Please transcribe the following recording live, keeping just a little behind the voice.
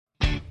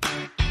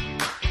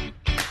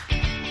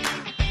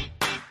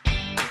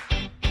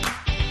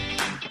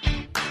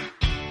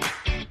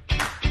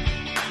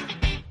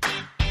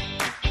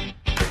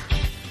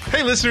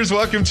Hey, listeners,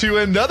 welcome to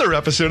another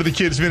episode of the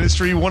Kids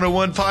Ministry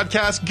 101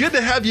 podcast. Good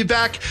to have you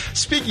back.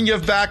 Speaking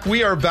of back,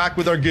 we are back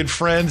with our good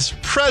friends,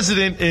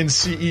 President and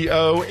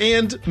CEO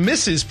and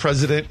Mrs.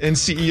 President and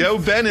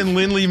CEO, Ben and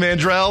Lindley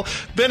Mandrell.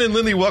 Ben and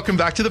Lindley, welcome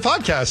back to the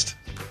podcast.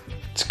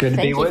 It's good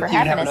to be with you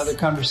and have another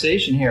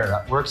conversation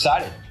here. We're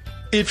excited.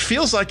 It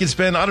feels like it's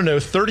been,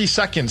 30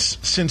 seconds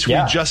since we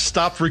just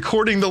stopped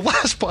recording the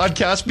last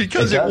podcast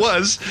because it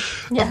was.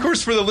 Yeah. Of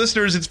course, for the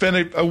listeners, it's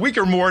been a week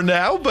or more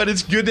now, but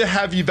it's good to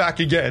have you back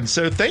again.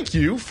 So thank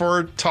you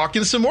for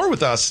talking some more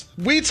with us.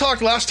 We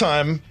talked last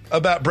time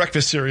about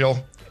breakfast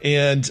cereal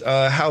and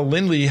how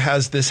Lindley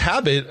has this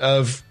habit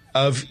of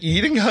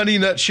eating Honey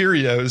Nut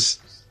Cheerios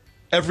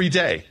every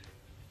day.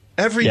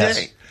 Every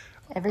day.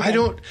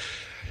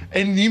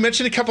 And you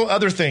mentioned a couple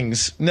other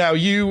things. Now,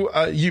 you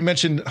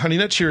mentioned Honey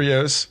Nut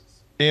Cheerios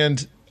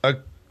and a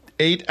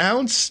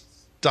 8-ounce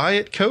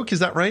Diet Coke. Is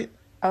that right?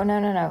 Oh, no.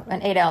 An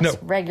 8-ounce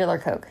regular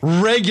Coke.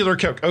 Regular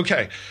Coke.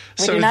 Okay.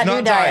 So it's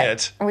not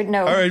diet.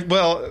 No. All right.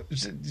 Well,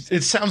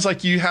 it sounds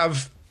like you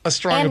have a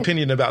strong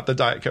opinion about the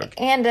Diet Coke.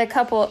 And a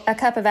cup of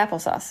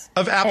applesauce.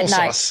 Of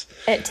applesauce.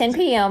 At 10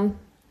 p.m.,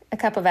 a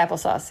cup of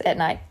applesauce at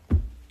night.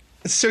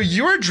 So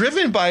you're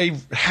driven by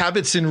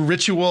habits and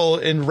ritual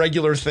and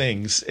regular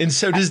things. And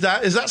so is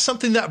that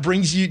something that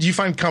brings you, do you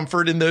find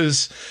comfort in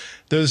those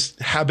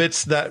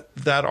habits that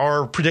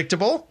are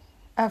predictable?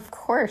 Of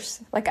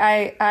course. Like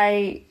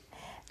the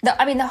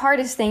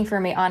hardest thing for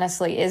me,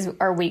 honestly,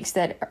 are weeks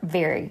that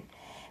vary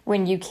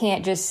when you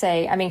can't just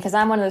say, because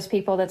I'm one of those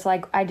people that's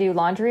like, I do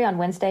laundry on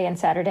Wednesday and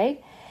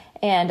Saturday.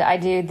 And I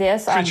do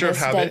this on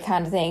this day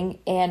kind of thing.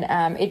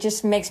 And it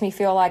just makes me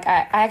feel like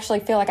I actually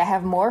feel like I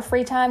have more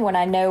free time when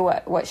I know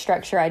what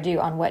structure I do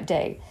on what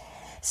day.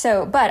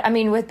 So, but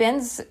with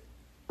Ben's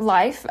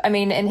life,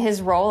 in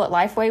his role at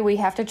Lifeway, we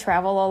have to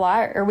travel a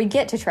lot, or we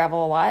get to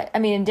travel a lot,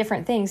 in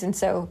different things. And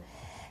so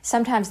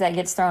sometimes that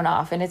gets thrown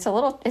off, and it's a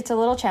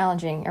little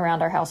challenging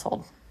around our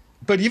household.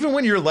 But even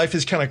when your life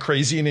is kind of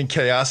crazy and in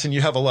chaos and you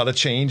have a lot of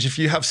change, if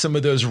you have some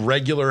of those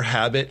regular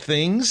habit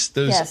things,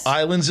 those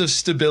islands of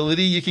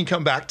stability you can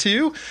come back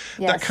to,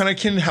 that kind of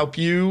can help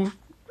you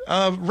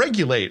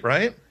regulate,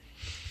 right?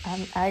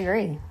 I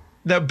agree.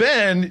 Now,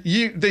 Ben,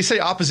 they say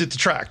opposite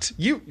attract.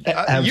 You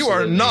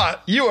are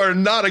not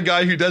a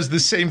guy who does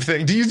the same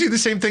thing. Do you do the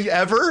same thing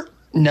ever?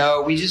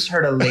 No, we just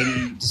heard a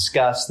lady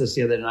discuss this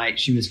the other night.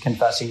 She was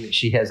confessing that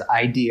she has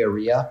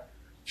idearrhea.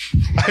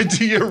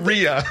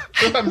 Idearrhea.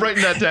 I'm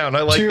writing that down.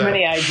 I like that. Too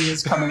many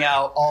ideas coming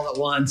out all at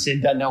once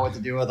and doesn't know what to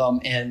do with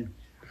them. And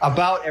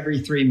about every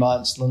 3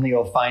 months, Lindley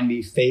will find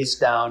me face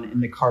down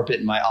in the carpet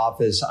in my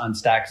office on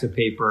stacks of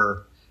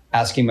paper,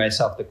 asking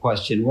myself the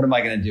question, what am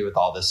I going to do with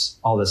all this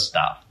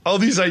stuff? All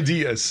these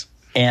ideas.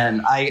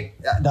 And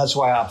that's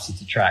why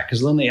opposites attract,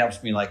 because Lindley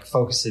helps me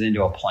focus it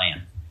into a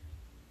plan.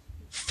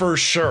 For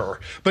sure.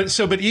 But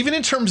even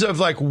in terms of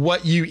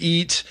what you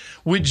eat,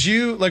 would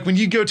you when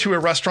you go to a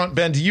restaurant,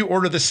 Ben, do you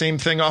order the same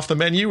thing off the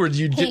menu or do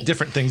you get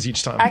different things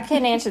each time? I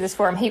can answer this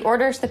for him. He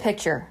orders the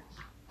picture.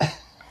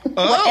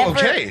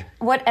 Okay.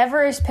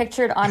 Whatever is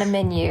pictured on a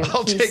menu.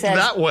 I'll take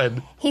that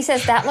one. He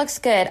says, that looks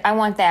good. I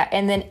want that.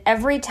 And then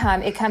every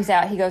time it comes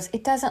out, he goes,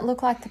 it doesn't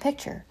look like the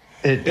picture.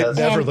 It does.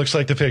 It never looks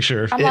like the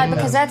picture. I'm like,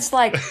 because that's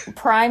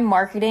prime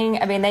marketing.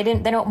 They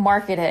don't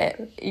market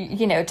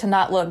it, to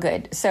not look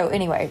good. So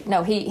anyway,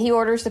 no, he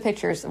orders the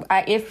pictures.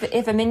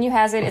 If a menu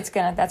has it,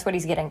 that's what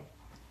he's getting.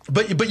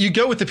 But you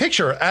go with the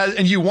picture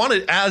and you want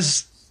it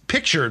as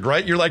pictured,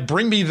 right? You're like,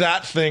 bring me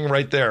that thing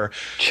right there.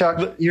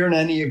 Chuck, you're an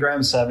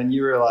Enneagram 7.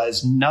 You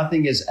realize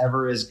nothing is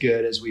ever as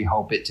good as we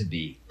hope it to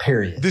be,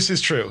 period. This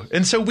is true.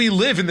 And so we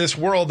live in this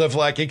world of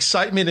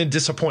excitement and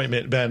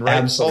disappointment, Ben, right?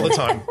 Absolutely.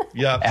 All the time.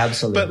 Yeah.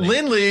 Absolutely. But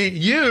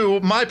Lindley,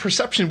 my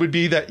perception would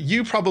be that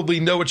you probably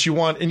know what you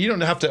want and you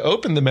don't have to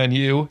open the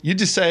menu. You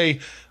just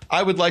say,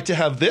 I would like to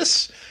have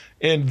this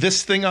and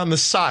this thing on the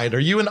side. Are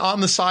you an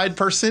on the side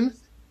person?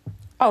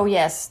 Oh,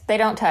 yes. They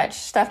don't touch.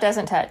 Stuff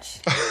doesn't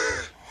touch.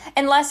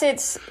 Unless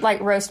it's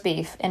roast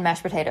beef and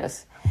mashed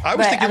potatoes. I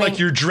was thinking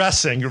your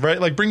dressing,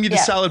 right? Bring me the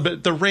salad,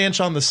 but the ranch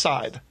on the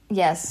side.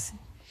 Yes.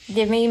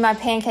 Give me my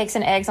pancakes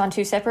and eggs on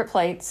 2 separate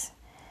plates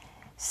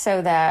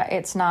so that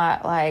it's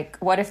not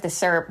what if the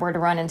syrup were to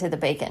run into the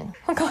bacon?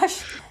 Oh,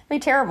 gosh. It'd be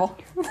terrible.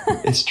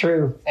 It's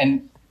true.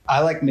 And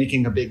I like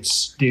making a big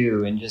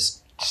stew and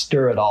just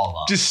stir it all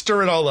up. Just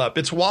stir it all up.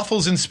 It's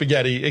waffles and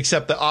spaghetti,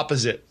 except the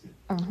opposite.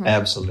 Mm-hmm.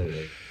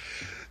 Absolutely.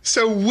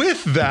 So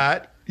with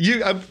that,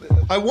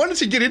 I wanted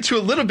to get into a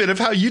little bit of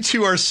how you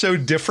two are so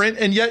different,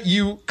 and yet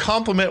you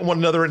complement one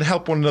another and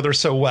help one another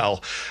so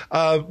well.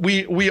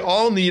 We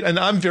all need, and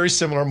I'm very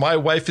similar. My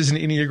wife is an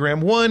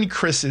Enneagram 1.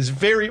 Chris is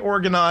very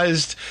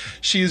organized.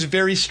 She is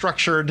very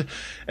structured,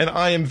 and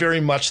I am very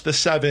much the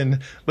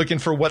 7, looking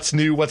for what's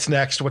new, what's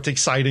next, what's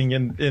exciting,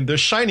 and the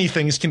shiny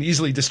things can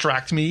easily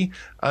distract me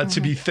to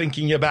be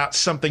thinking about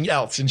something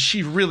else, and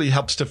she really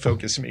helps to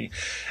focus me.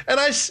 And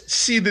I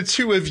see the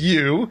two of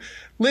you,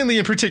 Lindley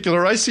in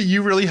particular, I see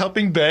you really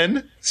helping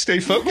Ben stay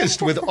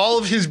focused with all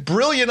of his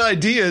brilliant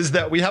ideas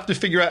that we have to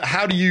figure out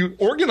how do you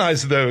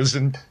organize those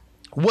and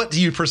What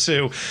do you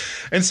pursue?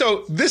 And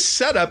so this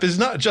setup is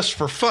not just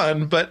for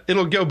fun, but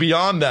it'll go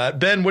beyond that.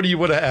 Ben, what do you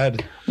want to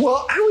add?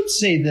 Well, I would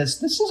say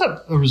this is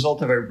a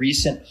result of a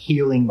recent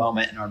healing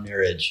moment in our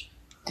marriage.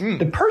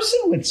 The person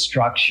with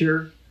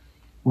structure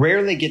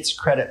rarely gets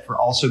credit for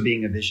also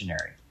being a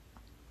visionary.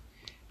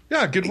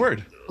 Yeah, good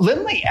word.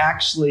 Lindley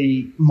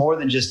actually, more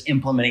than just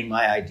implementing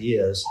my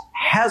ideas,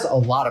 has a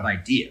lot of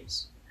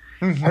ideas.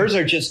 Mm-hmm. Hers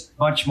are just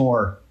much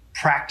more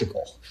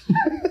practical.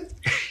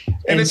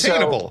 And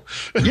attainable.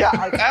 So, yeah,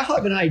 I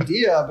have an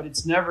idea, but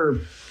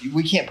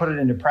we can't put it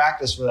into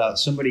practice without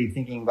somebody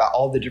thinking about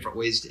all the different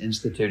ways to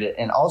institute it.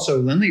 And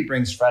also, Lindley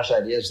brings fresh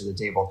ideas to the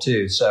table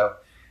too. So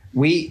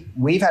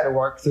we've had to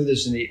work through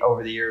this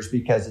over the years,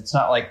 because it's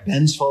not like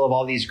Ben's full of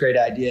all these great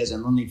ideas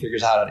and Lindley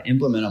figures out how to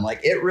implement them. Like,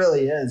 it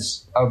really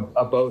is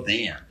a both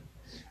and.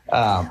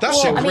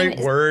 That's a great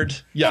word.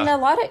 Yeah. In a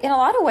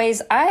lot of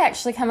ways, I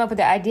actually come up with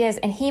the ideas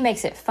and he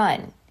makes it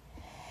fun.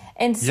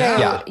 And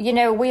so,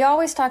 we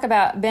always talk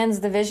about Ben's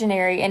the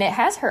visionary, and it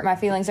has hurt my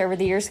feelings over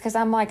the years, because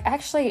I'm like,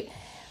 actually,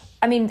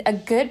 a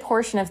good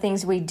portion of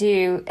things we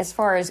do as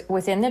far as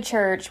within the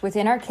church,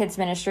 within our kids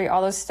ministry,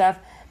 all those stuff,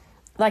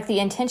 like the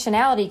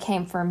intentionality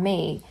came from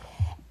me.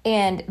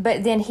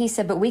 But then he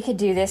said, but we could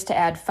do this to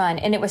add fun.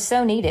 And it was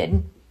so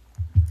needed.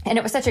 And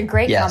it was such a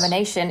great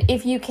combination.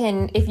 If you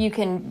can,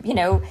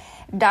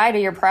 die to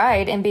your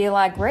pride and be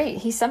like, great,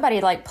 he's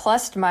somebody like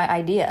plussed my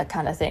idea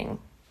kind of thing.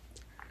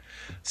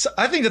 So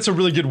I think that's a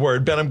really good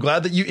word, Ben. I'm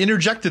glad that you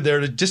interjected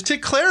there to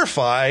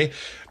clarify.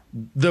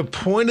 The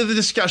point of the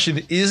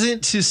discussion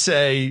isn't to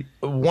say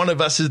one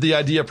of us is the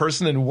idea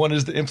person and one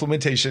is the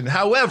implementation.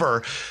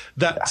 However,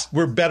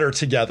 we're better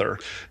together.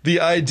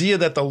 The idea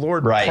that the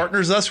Lord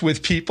partners us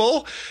with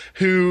people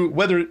who,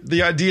 whether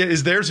the idea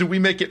is theirs and we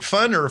make it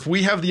fun, or if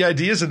we have the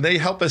ideas and they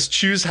help us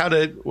choose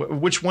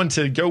which one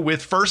to go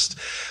with first,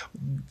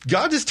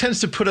 God just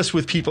tends to put us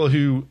with people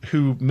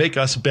who make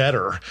us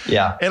better.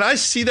 Yeah. And I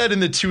see that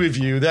in the two of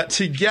you, that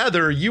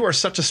together you are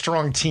such a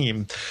strong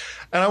team.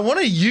 And I want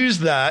to use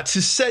that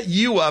to set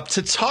you up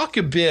to talk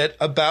a bit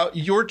about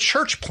your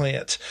church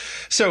plant.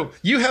 So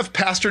you have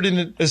pastored in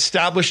an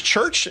established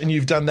church and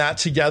you've done that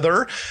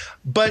together,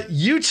 but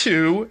you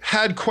two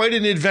had quite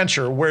an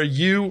adventure where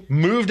you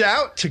moved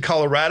out to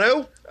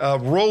Colorado,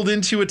 rolled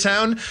into a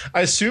town,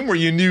 I assume, where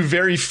you knew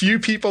very few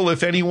people,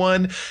 if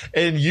anyone,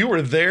 and you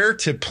were there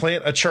to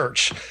plant a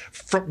church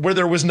where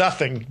there was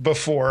nothing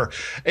before.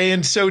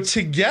 And so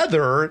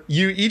together,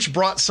 you each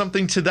brought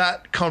something to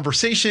that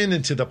conversation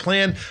and to the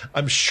plan.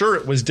 I'm sure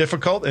it was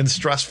difficult and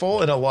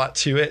stressful and a lot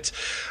to it.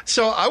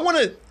 So I want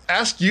to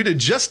ask you to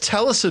just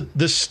tell us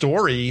the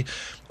story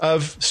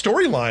of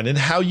Storyline and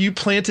how you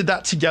planted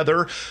that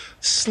together,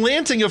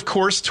 slanting, of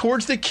course,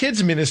 towards the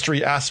kids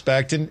ministry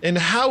aspect. And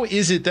how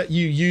is it that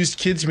you used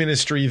kids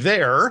ministry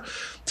there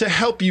to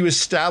help you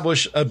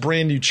establish a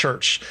brand new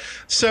church?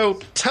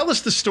 So tell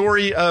us the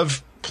story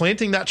of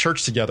planting that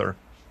church together.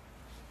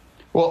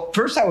 Well,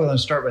 first I want to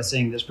start by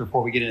saying this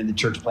before we get into the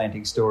church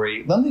planting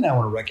story. Lindley and I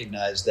want to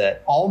recognize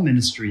that all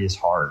ministry is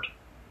hard.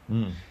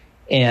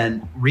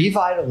 And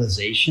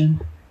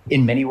revitalization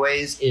in many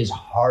ways is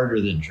harder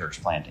than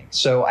church planting.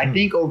 So I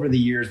think over the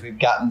years, we've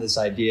gotten this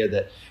idea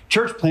that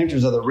church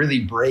planters are the really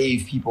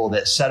brave people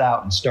that set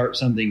out and start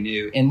something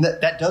new. And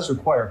that does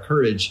require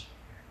courage.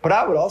 But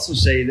I would also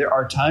say there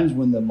are times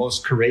when the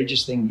most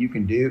courageous thing you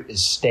can do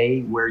is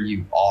stay where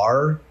you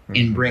are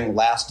and bring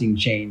lasting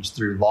change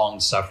through long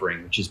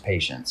suffering, which is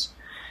patience.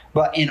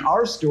 But in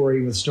our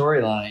story with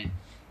Storyline,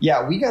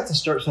 we got to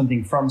start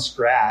something from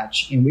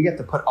scratch and we got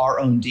to put our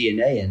own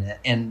DNA in it.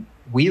 And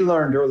we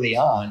learned early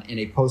on in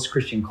a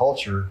post-Christian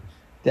culture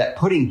that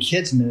putting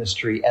kids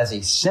ministry as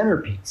a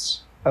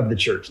centerpiece of the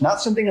church, not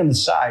something on the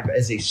side, but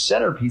as a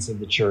centerpiece of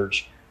the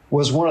church,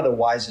 was one of the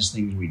wisest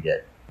things we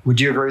did.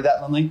 Would you agree with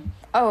that, Lindley?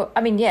 Oh,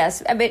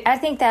 yes. I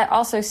think that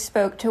also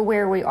spoke to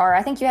where we are.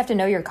 I think you have to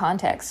know your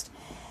context.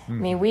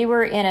 We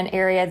were in an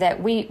area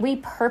that we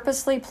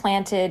purposely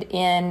planted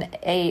in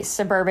a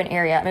suburban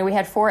area. We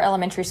had 4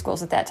 elementary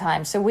schools at that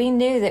time. So we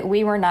knew that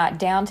we were not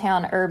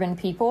downtown urban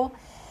people.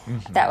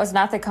 That was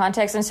not the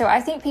context. And so I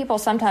think people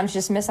sometimes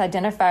just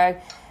misidentify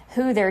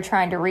who they're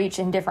trying to reach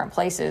in different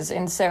places.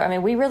 And so,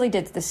 we really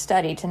did the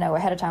study to know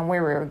ahead of time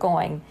where we were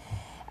going.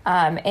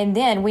 And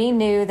then we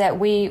knew that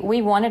we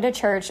wanted a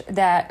church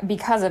that,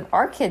 because of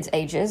our kids'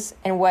 ages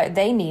and what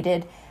they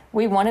needed,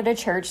 we wanted a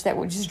church that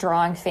was just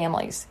drawing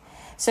families.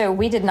 So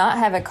we did not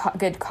have a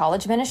good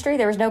college ministry.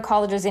 There was no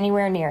colleges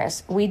anywhere near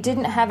us. We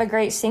didn't have a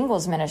great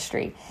singles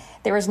ministry.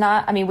 There was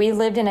not, we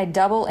lived in a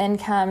dual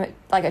income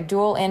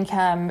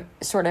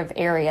sort of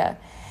area.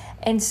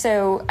 And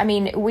so,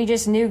 we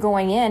just knew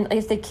going in,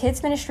 if the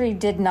kids ministry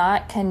did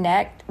not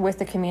connect with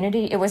the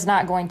community,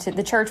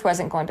 the church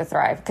wasn't going to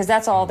thrive, because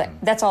that's all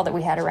that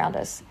we had around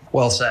us.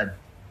 Well said.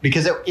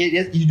 Because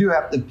you do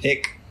have to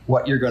pick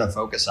what you're going to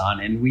focus on.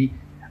 And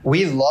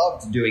we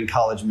loved doing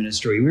college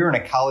ministry. We were in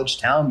a college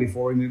town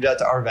before we moved out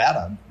to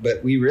Arvada,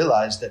 but we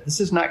realized that this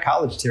is not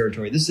college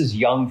territory. This is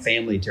young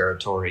family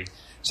territory.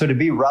 So to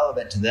be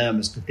relevant to them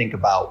is to think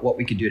about what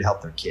we could do to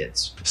help their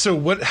kids.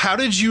 So how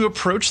did you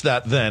approach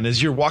that then?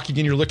 As you're walking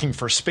in, you're looking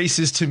for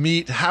spaces to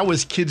meet. How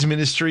was kids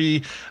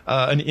ministry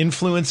an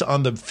influence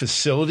on the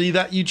facility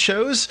that you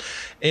chose?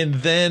 And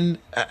then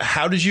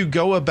how did you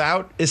go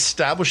about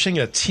establishing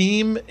a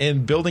team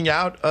and building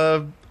out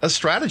a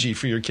strategy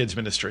for your kids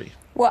ministry?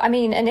 Well, I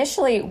mean,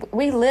 initially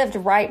we lived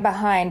right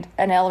behind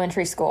an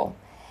elementary school.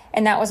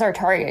 And that was our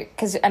target.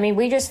 Because, I mean,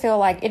 we just feel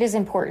like it is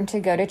important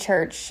to go to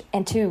church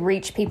and to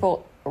reach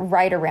people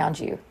right around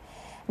you.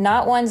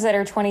 Not ones that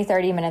are 20,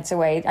 30 minutes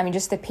away. I mean,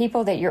 just the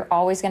people that you're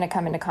always going to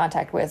come into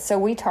contact with. So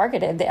we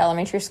targeted the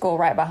elementary school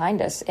right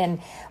behind us. And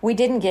we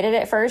didn't get it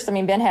at first. I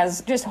mean, Ben has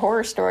just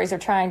horror stories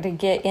of trying to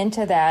get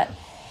into that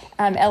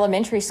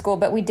elementary school.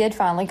 But we did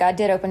finally, God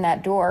did open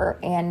that door.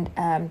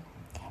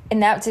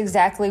 And that's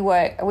exactly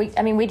what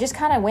we just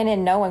kind of went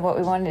in knowing what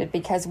we wanted,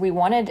 because we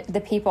wanted the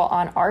people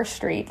on our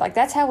street. Like,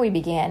 that's how we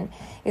began,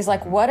 is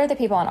like, what are the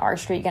people on our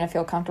street going to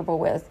feel comfortable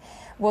with?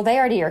 Well, they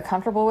already are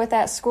comfortable with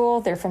that school.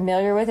 They're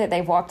familiar with it.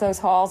 They've walked those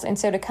halls. And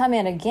so to come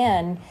in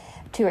again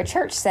to a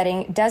church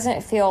setting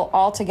doesn't feel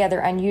altogether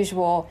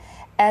unusual,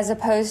 as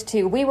opposed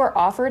to, we were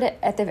offered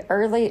at the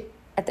early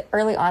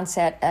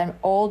onset an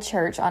old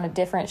church on a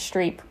different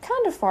street,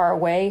 kind of far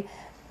away.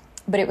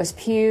 But it was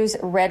pews,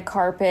 red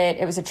carpet.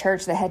 It was a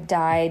church that had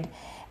died.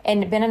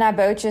 And Ben and I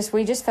both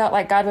we just felt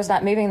like God was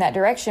not moving that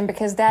direction,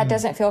 because that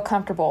doesn't feel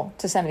comfortable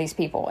to some of these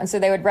people. And so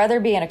they would rather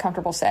be in a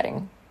comfortable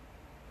setting.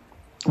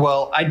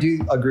 Well, I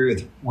do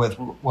agree with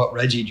what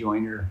Reggie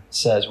Joiner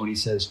says when he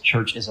says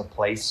church is a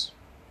place.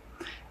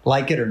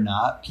 Like it or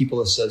not,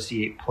 people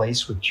associate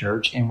place with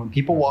church. And when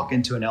people walk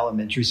into an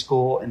elementary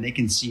school and they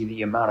can see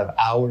the amount of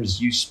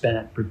hours you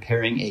spent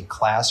preparing a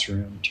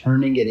classroom,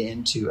 turning it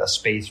into a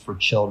space for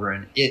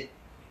children,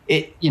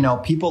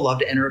 people love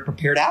to enter a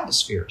prepared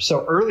atmosphere.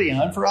 So early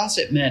on for us,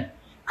 it meant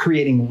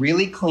creating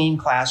really clean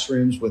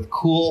classrooms with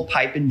cool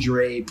pipe and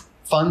drape,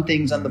 fun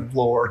things on the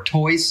floor,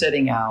 toys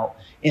sitting out.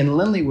 And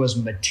Lindley was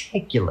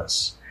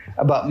meticulous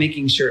about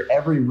making sure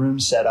every room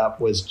set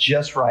up was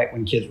just right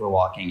when kids were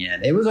walking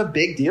in. It was a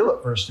big deal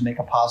at first to make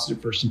a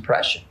positive first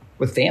impression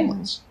with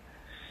families.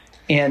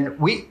 And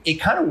it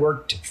kind of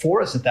worked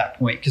for us at that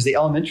point, because the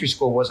elementary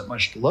school wasn't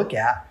much to look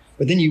at.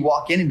 But then you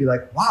walk in and be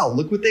like, wow,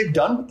 look what they've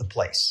done with the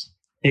place.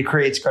 It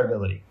creates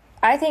credibility.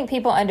 I think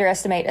people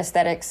underestimate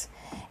aesthetics.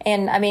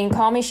 And I mean,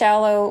 call me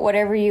shallow,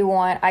 whatever you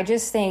want. I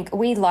just think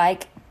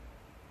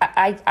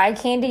eye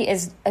candy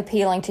is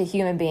appealing to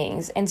human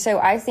beings. And so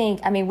I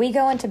think, we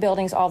go into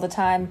buildings all the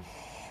time.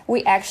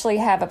 We actually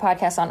have a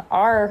podcast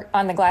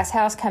on the Glass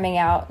House coming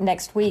out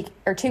next week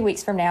or 2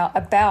 weeks from now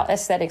about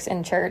aesthetics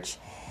in church.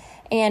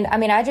 And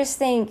I just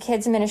think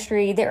kids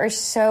ministry, there is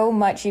so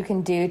much you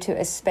can do to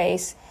a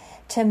space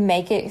to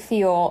make it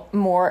feel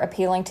more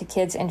appealing to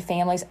kids and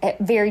families at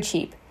very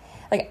cheap.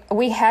 Like,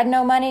 we had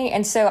no money,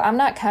 and so I'm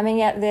not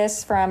coming at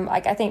this from,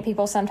 like, I think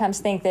people sometimes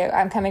think that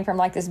I'm coming from,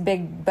 like, this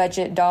big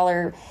budget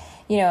dollar,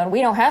 and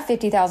we don't have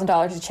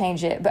 $50,000 to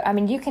change it.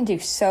 But, you can do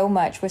so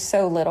much with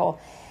so little,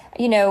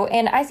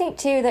 and I think,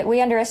 too, that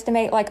we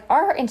underestimate, like,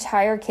 our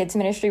entire kids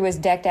ministry was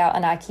decked out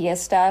in IKEA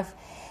stuff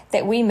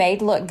that we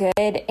made look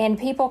good, and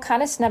people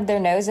kind of snubbed their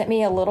nose at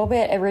me a little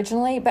bit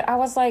originally, but I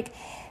was like,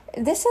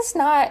 this is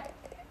not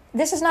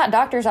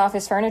doctor's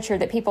office furniture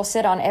that people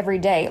sit on every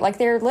day. Like,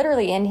 they're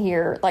literally in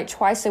here like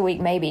twice a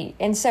week, maybe.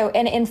 And so,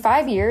 and in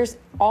 5 years,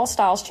 all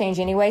styles change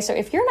anyway. So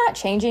if you're not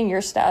changing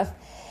your stuff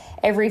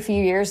every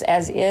few years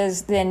as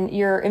is, then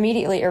you're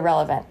immediately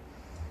irrelevant.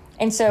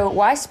 And so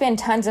why spend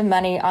tons of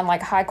money on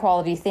like high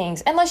quality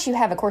things, unless you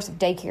have a course of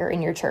daycare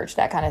in your church,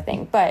 that kind of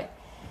thing. But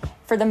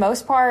for the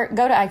most part,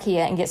 go to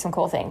IKEA and get some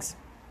cool things.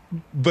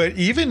 But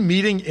even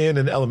meeting in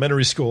an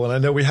elementary school, and I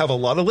know we have a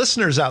lot of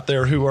listeners out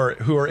there who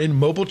are in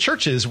mobile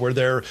churches where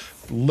they're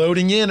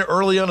loading in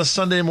early on a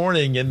Sunday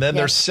morning, and then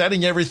they're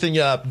setting everything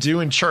up,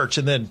 doing church,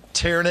 and then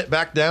tearing it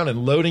back down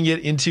and loading it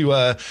into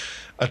a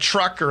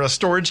truck or a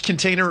storage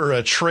container or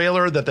a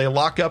trailer that they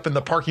lock up in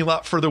the parking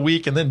lot for the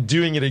week, and then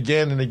doing it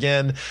again and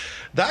again.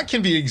 That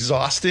can be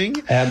exhausting.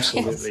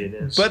 Absolutely, it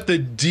is. But the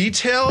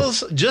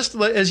details, just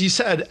as you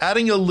said,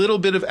 adding a little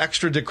bit of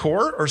extra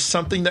decor or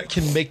something that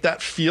can make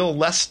that feel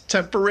less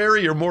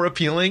temporary or more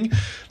appealing,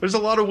 there's a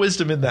lot of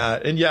wisdom in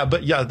that. And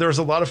there's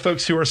a lot of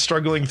folks who are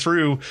struggling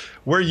through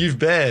where you've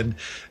been.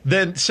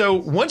 Then, so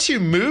once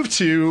you move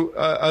to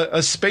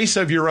a space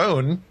of your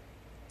own,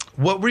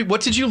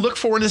 what did you look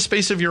for in a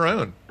space of your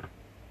own?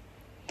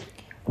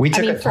 We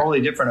took a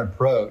totally different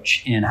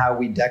approach in how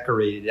we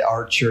decorated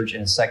our church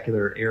in a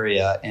secular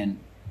area, and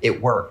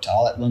it worked.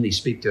 I'll let Lindy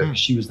speak to it because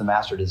she was the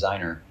master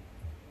designer.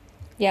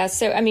 Yeah,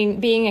 so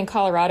being in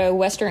Colorado,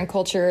 Western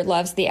culture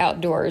loves the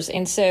outdoors.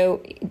 And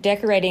so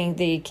decorating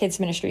the kids'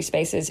 ministry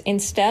spaces,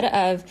 instead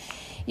of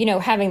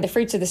having the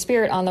fruits of the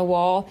Spirit on the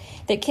wall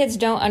that kids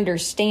don't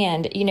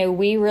understand.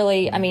 We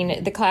really,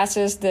 the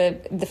classes,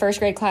 the first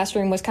grade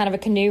classroom was kind of a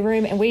canoe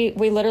room, and we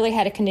literally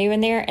had a canoe in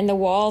there, and the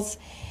walls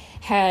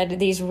had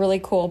these really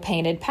cool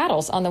painted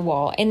paddles on the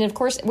wall. And of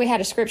course, we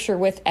had a scripture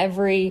with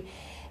every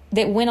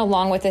that went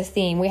along with the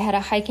theme. We had a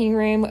hiking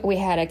room, we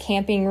had a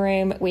camping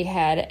room, we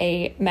had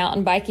a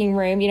mountain biking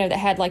room, that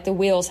had like the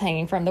wheels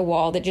hanging from the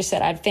wall that just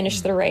said I'd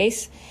finished the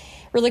race.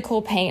 Really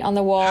cool paint on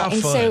the wall. How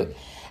and fun. So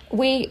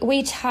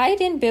we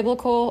tied in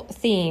biblical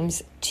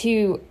themes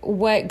to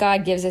what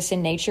God gives us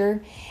in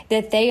nature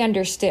that they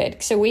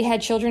understood. So we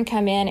had children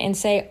come in and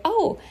say,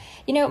 oh,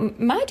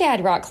 my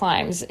dad rock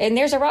climbs, and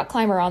there's a rock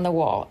climber on the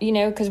wall,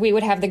 because we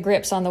would have the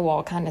grips on the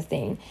wall kind of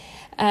thing.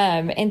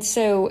 And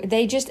so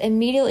they just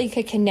immediately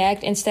could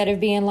connect instead of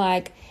being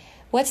like,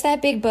 what's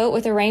that big boat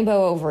with a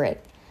rainbow over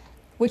it?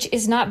 Which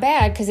is not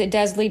bad because it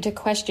does lead to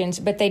questions,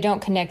 but they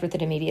don't connect with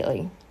it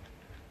immediately.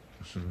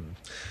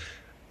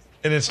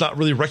 And it's not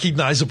really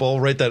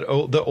recognizable, right?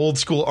 The old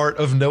school art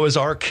of Noah's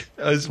Ark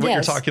is what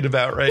you're talking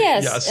about, right?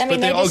 Yes. I mean,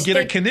 but they all get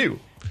a canoe.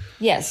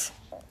 Yes.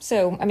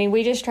 So,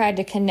 we just tried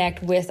to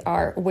connect with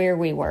where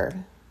we were.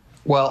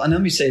 Well, and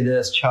let me say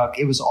this, Chuck,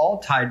 it was all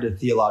tied to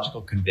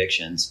theological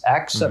convictions.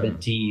 Acts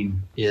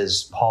 17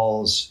 is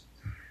Paul's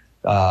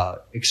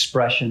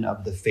expression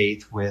of the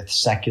faith with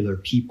secular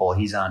people.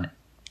 He's on,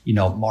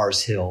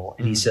 Mars Hill,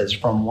 and he says,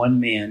 from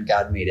one man,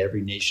 God made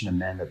every nation of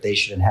men that they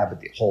should inhabit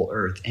the whole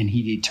earth. And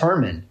he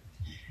determined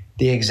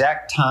the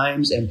exact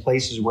times and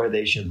places where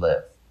they should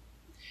live.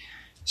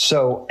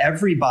 So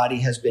everybody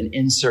has been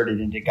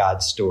inserted into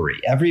God's story.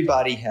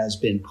 Everybody has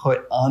been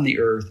put on the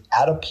earth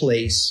at a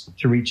place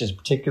to reach a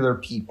particular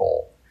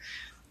people.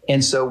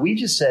 And so we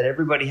just said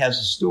everybody has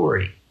a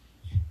story.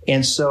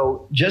 And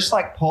so just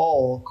like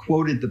Paul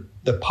quoted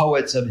the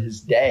poets of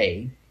his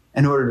day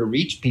in order to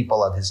reach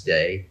people of his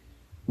day,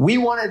 we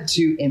wanted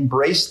to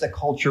embrace the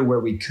culture where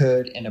we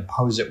could and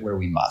oppose it where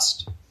we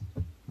must.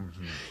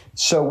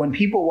 So when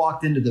people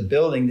walked into the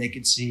building, they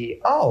could see,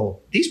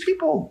 oh, these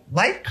people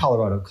like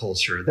Colorado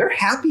culture. They're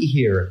happy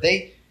here.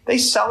 They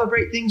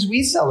celebrate things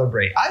we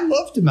celebrate. I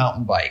love to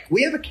mountain bike.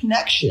 We have a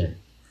connection.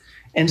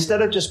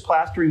 Instead of just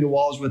plastering the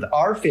walls with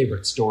our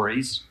favorite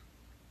stories,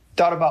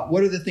 thought about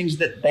what are the things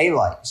that they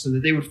like so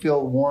that they would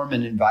feel warm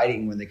and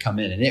inviting when they come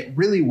in. And it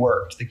really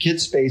worked. The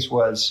kids' space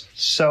was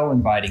so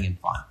inviting and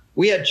fun.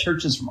 We had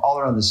churches from all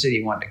around the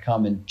city wanting to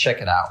come and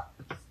check it out.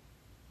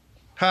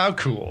 How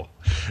cool.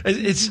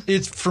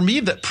 It's for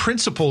me, the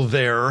principle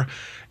there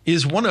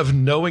is one of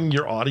knowing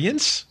your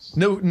audience,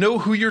 know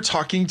who you're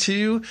talking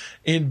to,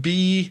 and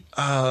be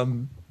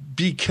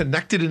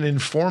connected and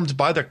informed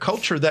by the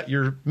culture that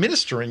you're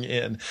ministering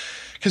in.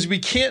 Because we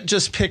can't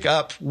just pick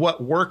up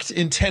what worked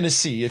in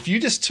Tennessee. If you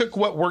just took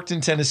what worked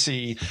in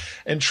Tennessee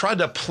and tried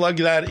to plug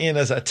that in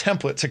as a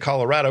template to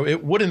Colorado,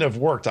 it wouldn't have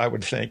worked, I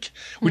would think.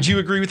 Would you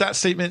agree with that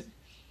statement?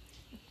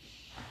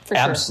 For sure.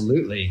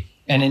 Absolutely.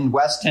 And in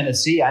West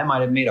Tennessee, I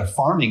might have made a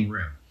farming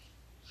room,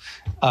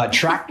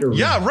 tractor room.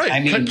 Yeah,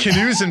 right.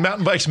 Canoes and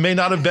mountain bikes may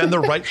not have been the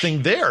right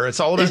thing there.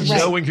 It's all about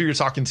knowing who you're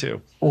talking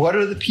to. What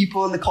are the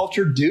people in the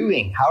culture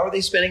doing? How are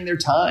they spending their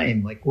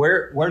time? Like,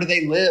 where do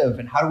they live?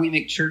 And how do we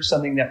make church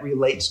something that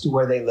relates to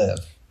where they live,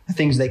 the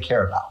things they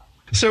care about?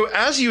 So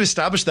as you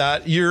established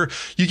that, you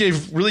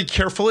gave really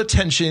careful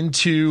attention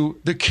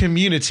to the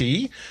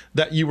community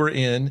that you were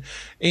in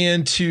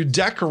and to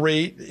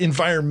decorate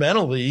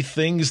environmentally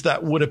things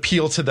that would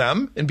appeal to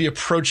them and be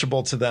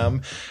approachable to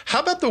them.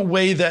 How about the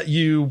way that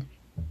you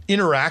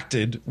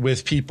interacted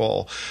with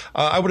people?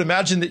 I would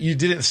imagine that you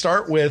didn't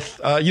start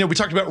with, we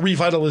talked about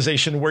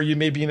revitalization, where you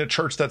may be in a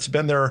church that's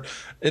been there,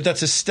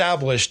 that's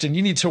established, and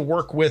you need to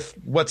work with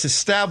what's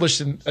established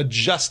and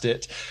adjust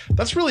it.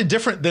 That's really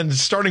different than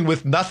starting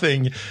with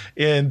nothing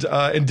and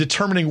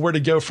determining where to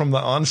go from the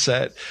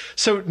onset.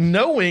 So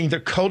knowing the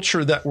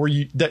culture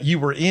that you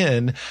were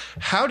in,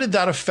 how did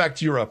that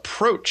affect your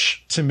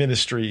approach to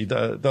ministry,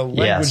 the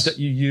language that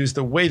you used,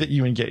 the way that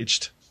you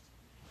engaged?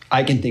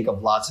 I can think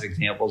of lots of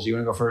examples. You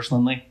want to go first,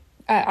 Lindley?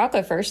 I'll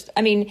go first.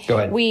 I mean, go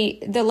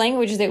ahead. The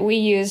language that we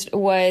used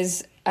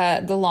was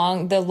the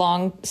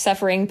long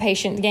suffering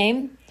patient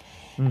game.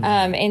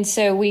 And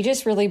so we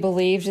just really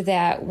believed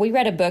that we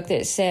read a book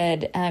that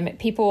said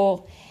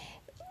people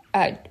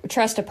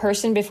trust a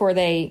person before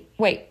they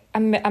wait.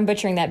 I'm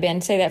butchering that,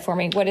 Ben. Say that for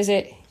me. What is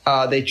it?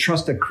 They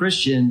trust a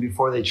Christian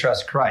before they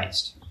trust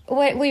Christ.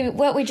 What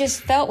we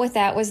just felt with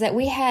that was that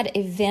we had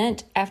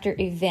event after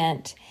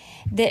event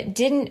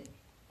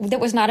that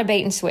was not a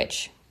bait and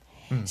switch.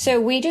 So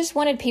we just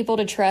wanted people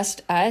to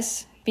trust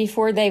us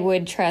before they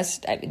would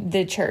trust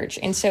the church.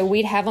 And so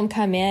we'd have them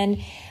come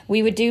in.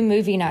 We would do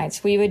movie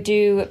nights. We would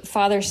do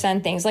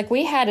father-son things. Like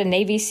we had a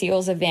Navy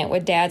SEALs event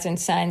with dads and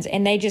sons,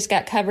 and they just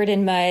got covered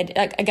in mud.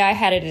 A guy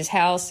had it at his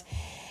house,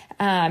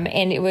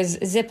 and it was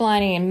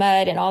ziplining in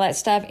mud and all that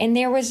stuff. And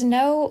there was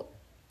no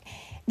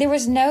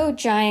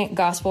giant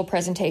gospel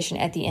presentation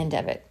at the end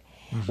of it.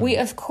 We,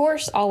 of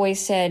course,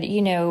 always said,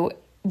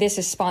 this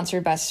is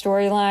sponsored by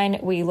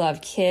Storyline. We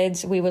love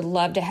kids. We would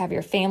love to have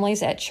your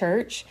families at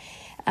church.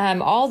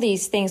 All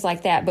these things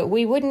like that. But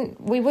we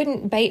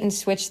wouldn't bait and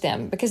switch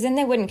them because then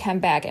they wouldn't come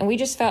back. And we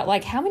just felt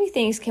like, how many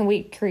things can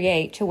we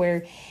create to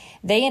where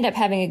they end up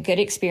having a good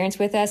experience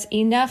with us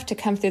enough to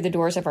come through the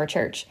doors of our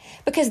church,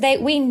 because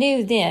we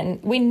knew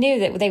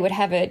that they would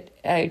have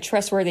a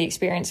trustworthy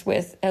experience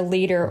with a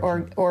leader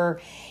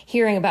or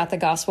hearing about the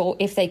gospel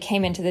if they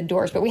came into the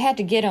doors, but we had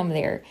to get them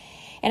there.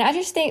 And I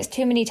just think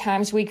too many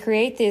times we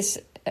create this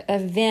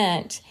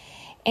event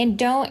and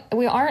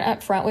we aren't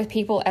upfront with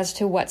people as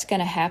to what's going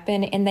to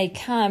happen, and they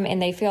come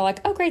and they feel like,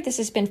 oh great, this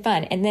has been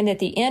fun. And then at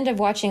the end of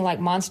watching like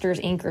Monsters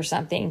Inc. or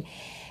something,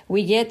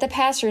 we get the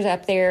pastors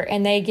up there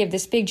and they give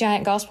this big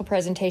giant gospel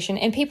presentation,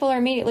 and people are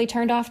immediately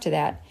turned off to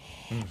that.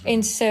 Mm-hmm.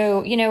 And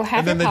so,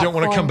 and then they don't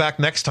want to come back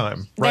next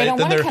time, right? They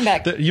don't want to come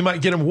back. You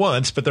might get them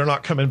once, but they're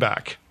not coming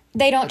back.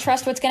 They don't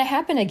trust what's going to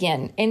happen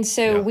again. And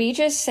so we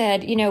just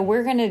said,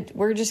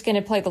 we're just going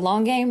to play the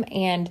long game,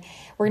 and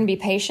we're going to be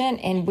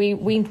patient, and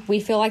we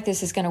feel like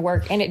this is going to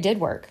work. And it did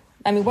work.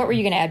 I mean, what were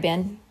you going to add,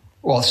 Ben?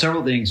 Well,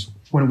 several things.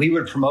 When we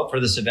would promote for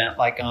this event,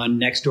 like on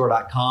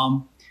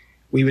nextdoor.com,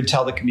 we would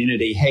tell the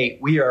community, hey,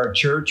 we are a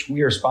church.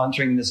 We are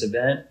sponsoring this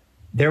event.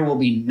 There will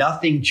be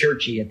nothing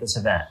churchy at this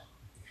event.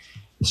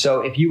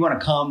 So if you want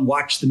to come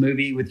watch the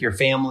movie with your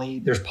family,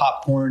 there's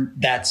popcorn,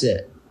 that's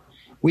it.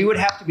 We would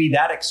have to be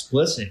that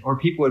explicit, or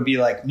people would be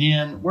like,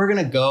 man, we're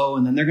going to go,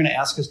 and then they're going to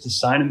ask us to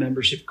sign a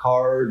membership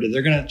card, or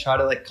they're going to try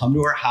to like come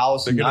to our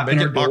house. They're going to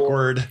make it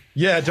awkward.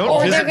 Yeah,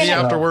 don't visit me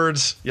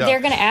afterwards. Yeah. They're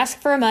going to ask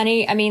for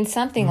money. I mean,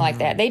 something like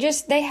that.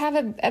 They have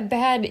a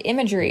bad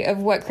imagery of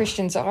what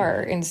Christians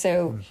are. And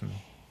so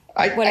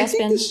I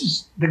think this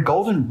is the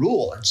golden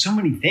rule in so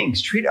many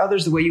things. Treat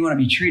others the way you want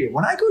to be treated.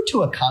 When I go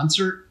to a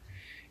concert,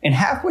 and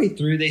halfway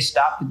through, they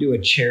stop to do a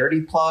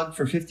charity plug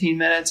for 15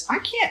 minutes. I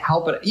can't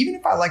help it. Even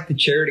if I like the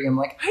charity, I'm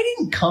like, I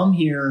didn't come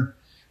here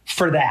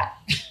for that.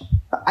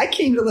 I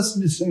came to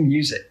listen to some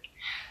music.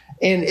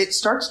 And it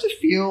starts to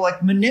feel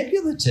like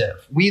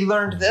manipulative. We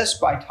learned this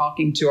by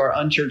talking to our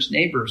unchurched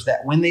neighbors,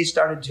 that when they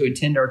started to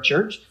attend our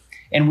church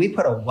and we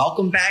put a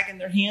welcome bag in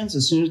their hands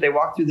as soon as they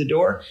walked through the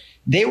door,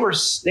 they were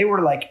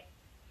like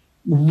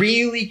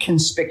really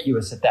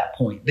conspicuous at that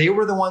point. They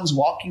were the ones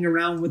walking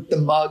around with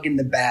the mug and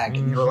the bag,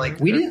 and they were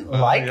like, we didn't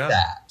like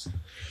that.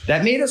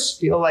 That made us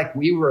feel like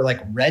we were like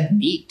red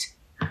meat.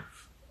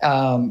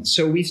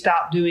 So we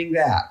stopped doing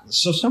that.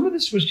 So some of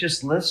this was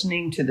just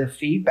listening to the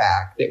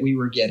feedback that we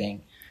were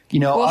getting.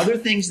 Other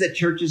things that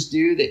churches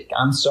do that,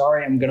 I'm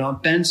sorry, I'm going to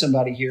offend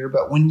somebody here,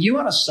 but when you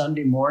on a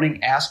Sunday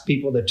morning ask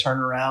people to turn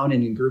around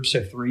and in groups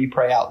of 3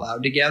 pray out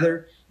loud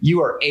together,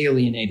 you are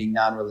alienating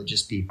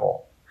non-religious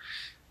people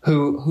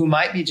who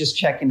might be just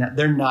checking that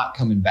they're not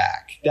coming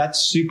back. That's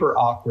super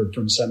awkward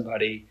from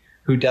somebody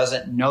who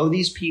doesn't know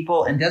these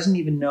people and doesn't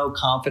even know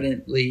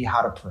confidently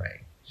how to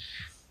pray.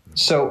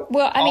 So,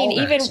 well, I mean,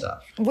 even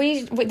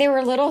there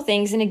were little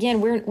things. And again,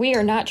 we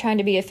are not trying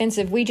to be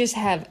offensive. We just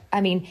have,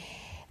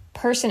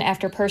 person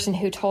after person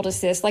who told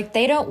us this, like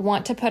they don't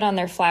want to put on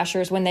their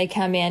flashers when they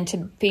come in to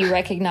be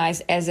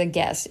recognized as a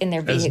guest in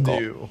their vehicle.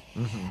 As new.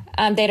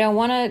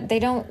 Mm-hmm. They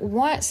don't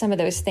want some of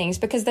those things,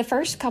 because the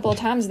first couple of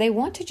times they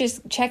want to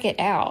just check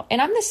it out.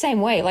 And I'm the same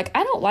way. Like,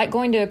 I don't like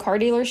going to a car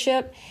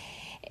dealership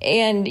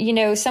and,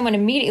 someone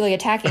immediately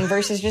attacking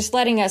versus just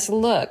letting us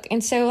look.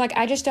 And so like,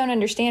 I just don't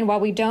understand why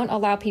we don't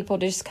allow people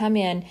to just come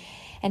in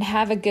and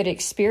have a good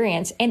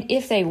experience. And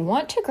if they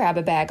want to grab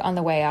a bag on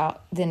the way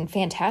out, then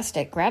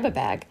fantastic, grab a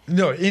bag.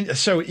 No, in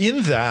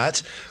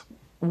that,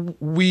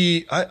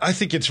 I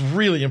think it's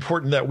really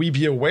important that we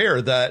be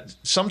aware that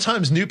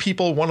sometimes new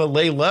people want to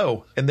lay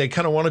low and they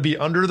kind of want to be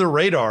under the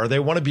radar. They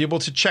want to be able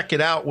to check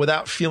it out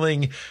without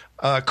feeling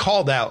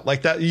called out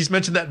like that. He's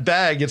mentioned that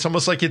bag. It's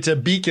almost like it's a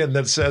beacon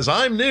that says,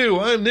 I'm new,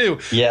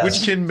 yes.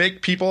 Which can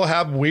make people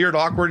have weird,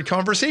 awkward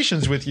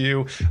conversations with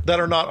you that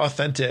are not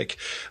authentic.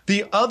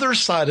 The other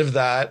side of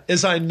that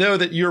is, I know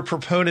that you're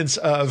proponents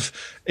of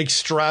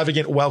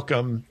extravagant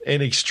welcome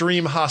and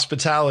extreme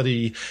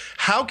hospitality.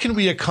 How can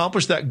we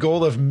accomplish that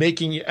goal of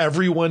making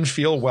everyone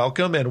feel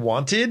welcome and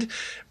wanted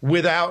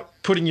without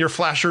putting your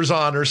flashers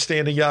on or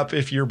standing up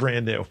if you're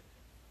brand new?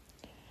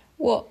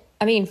 Well,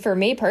 for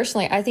me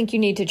personally, I think you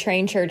need to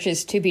train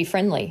churches to be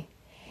friendly.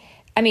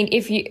 I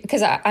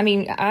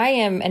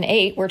am an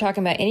 8, we're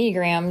talking about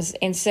Enneagrams.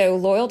 And so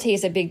loyalty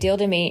is a big deal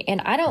to me.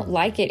 And I don't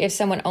like it if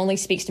someone only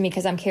speaks to me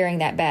because I'm carrying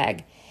that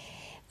bag.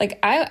 Like,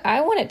 I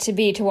want it to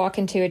be to walk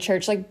into a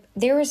church. Like,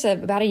 there was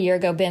about a year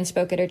ago, Ben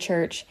spoke at a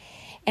church,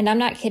 and I'm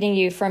not kidding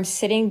you, from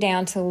sitting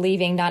down to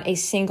leaving, not a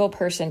single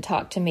person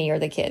talked to me or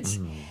the kids.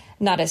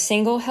 Not a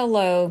single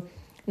hello,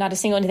 not a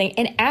single anything.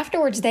 And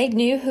afterwards, they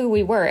knew who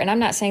we were. And I'm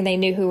not saying they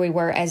knew who we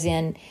were as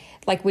in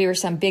like we were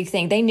some big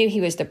thing. They knew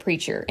he was the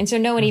preacher. And so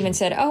no one even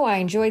said, oh, I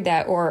enjoyed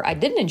that, or I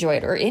didn't enjoy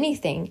it, or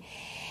anything.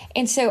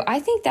 And so I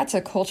think that's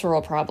a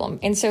cultural problem.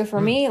 And so for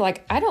me,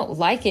 like, I don't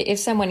like it if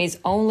someone is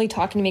only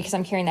talking to me because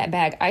I'm carrying that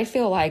bag. I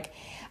feel like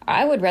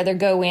I would rather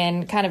go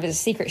in kind of as a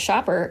secret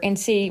shopper and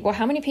see, well,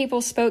 how many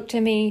people spoke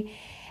to me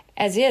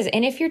as is.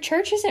 And if your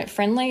church isn't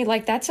friendly,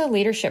 like, that's a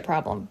leadership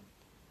problem.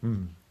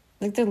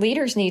 Like, the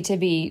leaders need to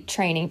be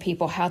training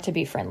people how to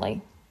be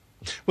friendly.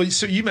 Well,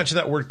 so you mentioned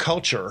that word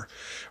culture.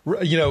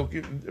 You know,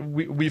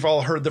 we've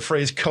all heard the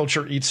phrase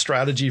culture eats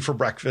strategy for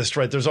breakfast,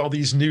 right? There's all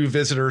these new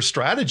visitor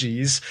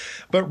strategies,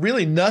 but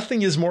really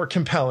nothing is more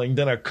compelling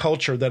than a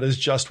culture that is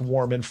just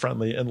warm and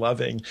friendly and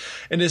loving.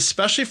 And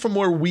especially from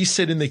where we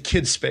sit in the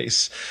kids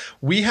space,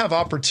 we have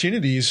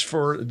opportunities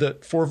for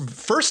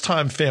first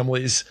time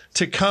families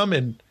to come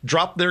and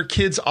drop their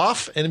kids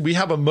off. And we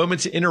have a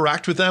moment to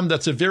interact with them.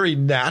 That's a very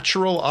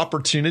natural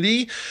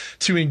opportunity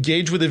to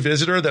engage with a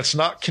visitor that's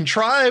not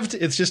contrived.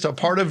 It's just a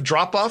part of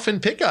drop off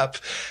and pickup.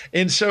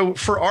 And so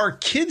for our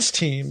kids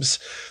teams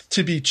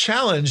to be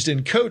challenged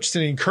and coached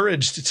and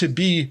encouraged to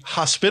be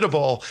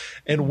hospitable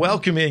and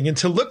welcoming and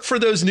to look for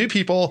those new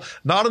people,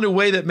 not in a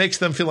way that makes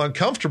them feel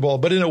uncomfortable,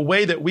 but in a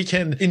way that we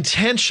can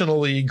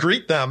intentionally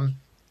greet them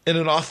in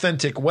an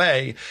authentic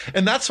way.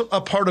 And that's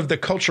a part of the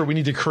culture we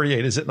need to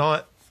create, is it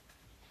not?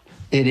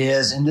 It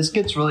is. And this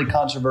gets really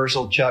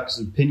controversial, Chuck,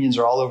 because opinions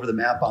are all over the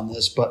map on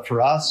this. But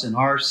for us in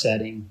our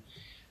setting,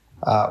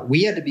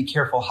 we had to be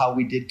careful how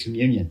we did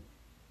communion.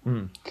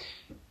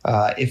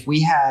 If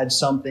we had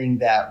something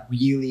that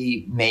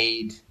really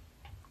made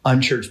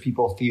unchurched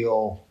people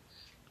feel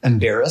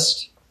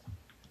embarrassed,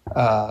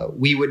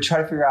 we would try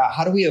to figure out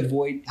how do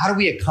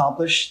we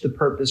accomplish the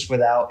purpose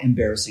without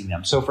embarrassing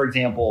them. So, for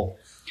example,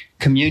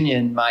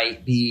 communion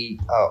might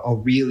be a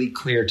really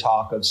clear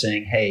talk of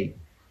saying, hey,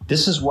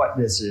 this is what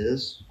this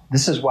is.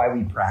 This is why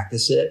we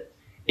practice it.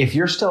 If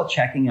you're still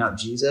checking out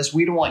Jesus,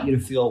 we don't want you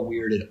to feel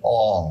weird at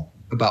all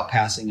about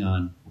passing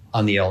on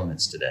the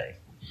elements today.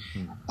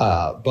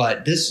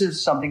 But this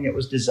is something that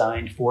was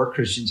designed for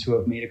Christians who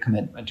have made a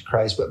commitment to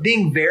Christ, but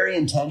being very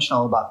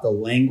intentional about the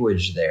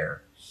language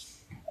there.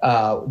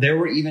 There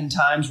were even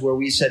times where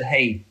we said,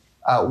 hey,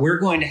 we're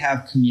going to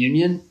have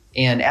communion.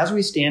 And as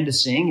we stand to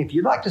sing, if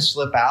you'd like to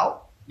slip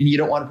out and you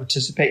don't want to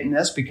participate in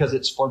this because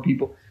it's for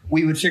people,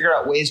 we would figure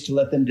out ways to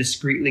let them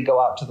discreetly go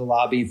out to the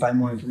lobby and find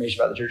more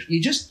information about the church.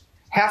 You just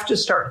have to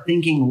start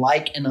thinking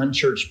like an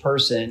unchurched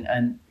person.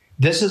 And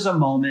this is a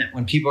moment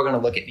when people are going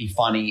to look at me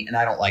funny, and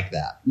I don't like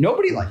that.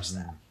 Nobody likes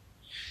that.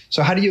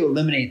 So how do you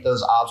eliminate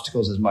those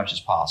obstacles as much as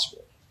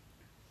possible?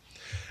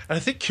 I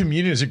think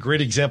communion is a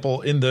great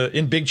example in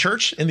big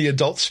church, in the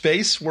adult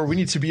space, where we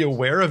need to be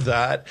aware of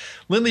that.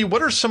 Lindley,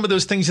 what are some of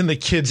those things in the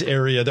kids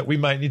area that we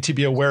might need to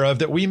be aware of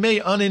that we may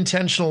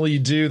unintentionally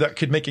do that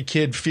could make a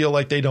kid feel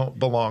like they don't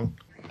belong?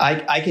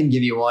 I can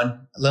give you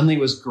one. Lindley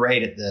was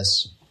great at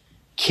this.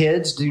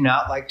 Kids do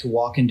not like to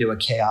walk into a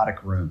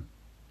chaotic room.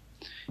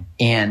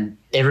 And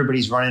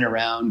everybody's running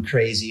around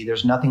crazy.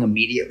 There's nothing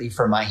immediately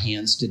for my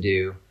hands to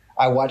do.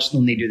 I watched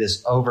Lindley do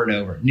this over and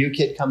over. New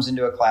kid comes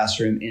into a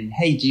classroom and,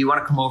 hey, do you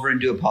want to come over and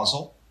do a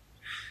puzzle?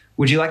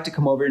 Would you like to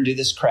come over and do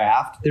this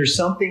craft? There's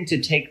something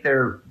to take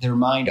their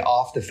mind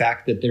off the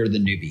fact that they're the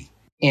newbie.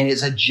 And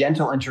it's a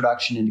gentle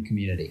introduction into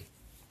community.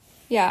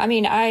 Yeah, I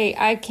mean,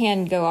 I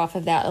can go off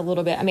of that a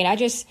little bit. I mean, I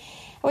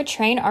would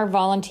train our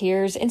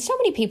volunteers, and so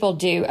many people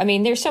do. I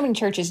mean, there's so many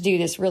churches do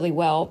this really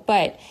well,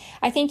 but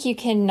I think you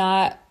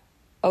cannot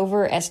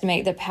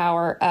overestimate the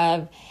power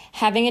of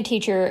having a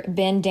teacher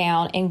bend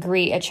down and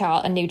greet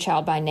a new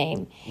child by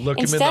name. Look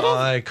him in the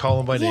eye,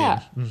 call him by name.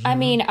 Yeah. Mm-hmm. I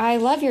mean, I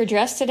love your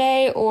dress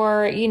today,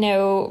 or,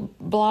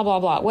 blah, blah,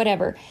 blah,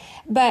 whatever.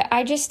 But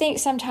I just think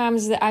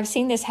sometimes that I've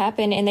seen this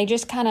happen, and they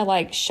just kind of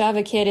like shove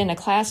a kid in a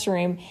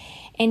classroom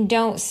and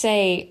don't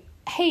say,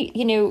 hey,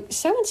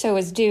 so-and-so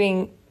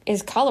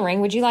is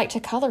coloring. Would you like to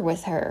color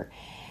with her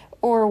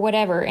or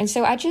whatever? And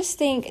so I just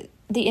think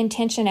the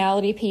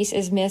intentionality piece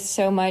is missed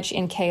so much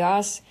in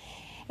chaos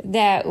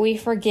that we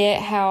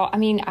forget how,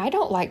 I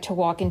don't like to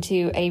walk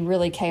into a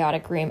really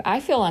chaotic room. I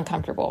feel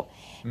uncomfortable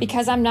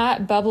because I'm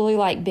not bubbly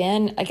like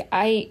Ben.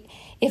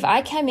 If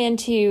I come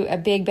into a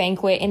big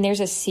banquet and there's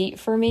a seat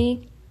for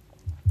me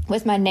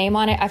with my name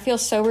on it, I feel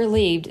so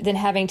relieved than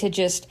having to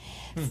just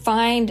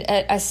find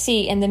a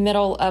seat in the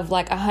middle of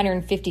like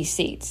 150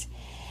 seats.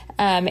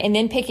 And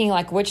then picking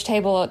like which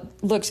table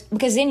looks,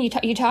 because then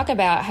you talk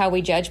about how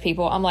we judge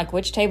people. I'm like,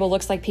 which table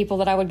looks like people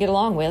that I would get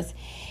along with,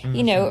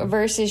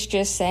 versus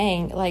just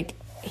saying like,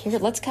 here,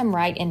 let's come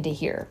right into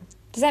here.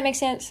 Does that make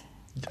sense?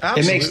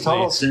 Absolutely. It makes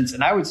total sense.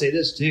 And I would say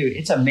this too.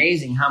 It's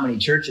amazing how many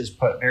churches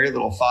put very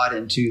little thought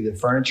into the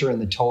furniture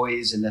and the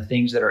toys and the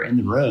things that are in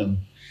the room.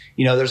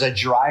 There's a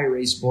dry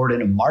erase board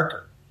and a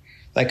marker.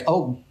 Like,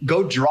 oh,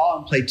 go draw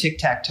and play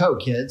tic-tac-toe,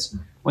 kids.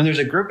 When there's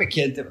a group of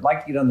kids that would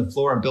like to get on the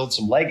floor and build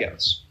some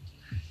Legos.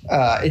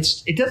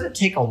 It doesn't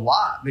take a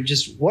lot, but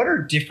just what are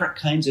different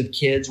kinds of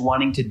kids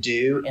wanting to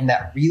do in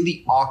that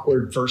really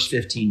awkward first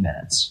 15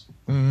 minutes?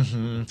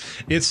 Mm-hmm.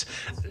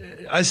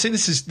 I say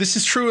this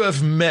is true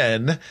of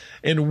men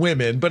and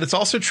women, but it's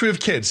also true of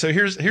kids. So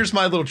here's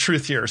my little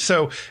truth here.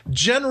 So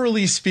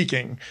generally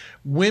speaking,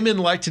 women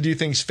like to do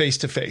things face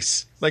to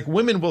face. Like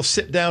women will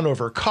sit down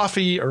over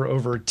coffee or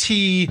over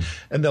tea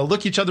and they'll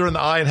look each other in the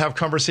eye and have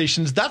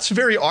conversations. That's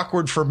very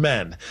awkward for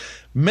men.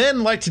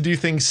 Men like to do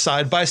things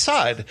side by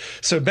side.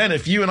 So Ben,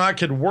 if you and I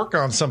could work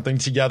on something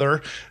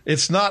together,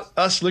 it's not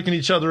us looking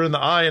each other in the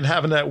eye and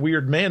having that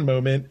weird man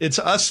moment. It's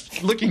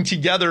us looking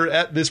together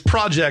at this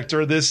project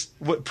or this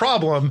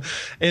problem,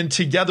 and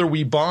together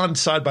we bond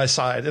side by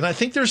side. And I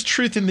think there's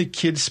truth in the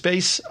kid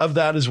space of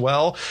that as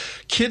well.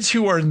 Kids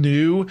who are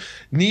new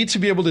need to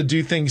be able to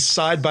do things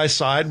side by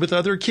side with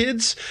other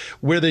kids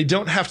where they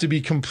don't have to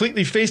be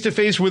completely face to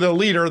face with a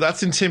leader.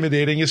 That's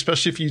intimidating,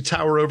 especially if you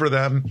tower over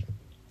them.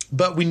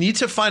 But we need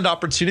to find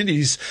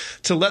opportunities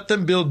to let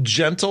them build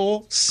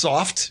gentle,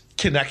 soft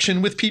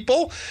connection with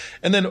people.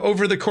 And then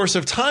over the course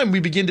of time, we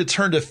begin to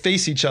turn to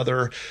face each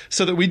other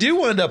so that we do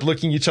wind up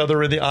looking each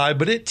other in the eye,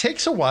 but it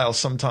takes a while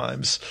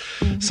sometimes.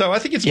 So I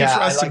think it's good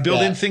for us to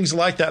build in things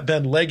like that,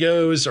 Ben,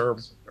 Legos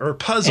or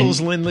puzzles,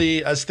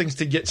 Lindley, as things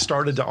to get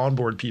started to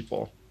onboard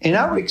people. And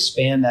I would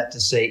expand that to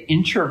say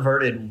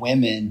introverted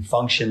women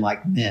function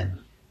like men.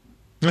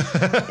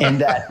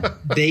 And that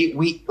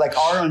we like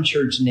our own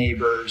church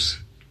neighbors,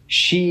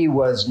 she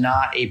was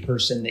not a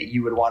person that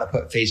you would want to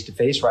put face to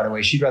face right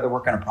away. She'd rather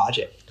work on a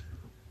project.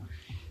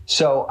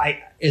 So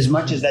as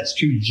much as that's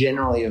true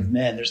generally of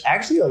men, there's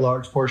actually a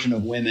large portion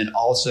of women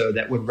also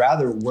that would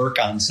rather work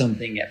on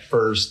something at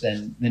first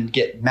than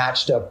get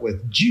matched up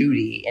with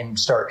Judy and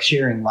start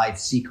sharing life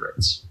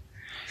secrets.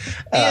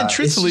 And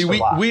truthfully,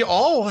 we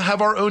all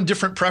have our own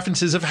different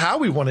preferences of how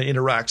we want to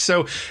interact.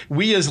 So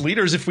we as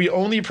leaders, if we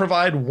only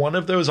provide one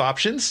of those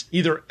options,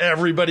 either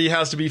everybody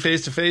has to be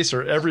face to face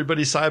or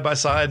everybody side by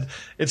side,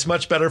 it's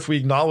much better if we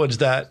acknowledge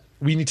that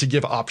we need to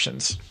give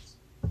options.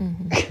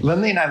 Mm-hmm.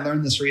 Lindley and I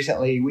learned this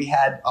recently. We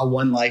had a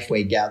One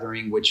Lifeway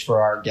gathering, which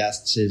for our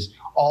guests is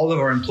all of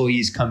our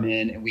employees come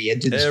in and we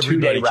do this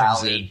 2-day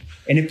rally.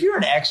 And if you're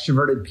an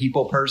extroverted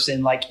people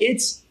person, like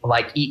it's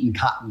like eating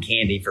cotton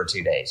candy for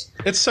 2 days.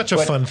 It's such a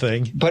fun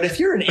thing. But if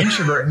you're an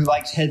introvert who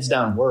likes heads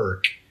down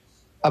work,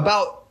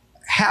 about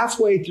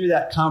halfway through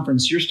that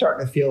conference, you're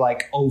starting to feel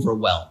like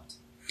overwhelmed.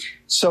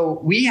 So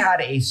we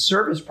had a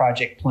service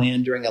project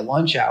planned during a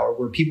lunch hour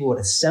where people would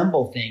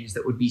assemble things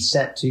that would be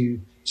sent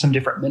to some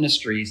different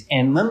ministries.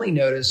 And Lindley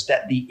noticed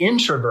that the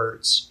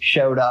introverts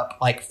showed up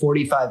like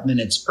 45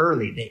 minutes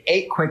early. They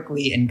ate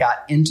quickly and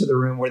got into the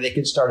room where they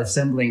could start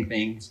assembling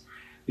things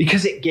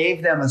because it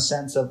gave them a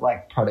sense of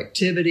like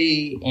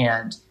productivity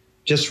and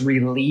just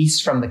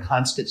release from the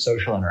constant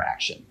social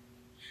interaction.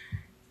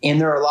 And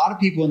there are a lot of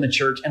people in the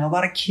church and a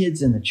lot of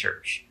kids in the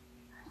church.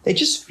 They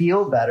just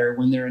feel better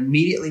when they're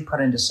immediately put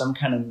into some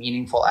kind of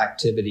meaningful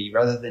activity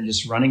rather than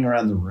just running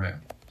around the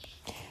room.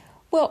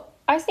 Well,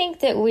 I think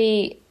that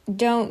we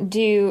don't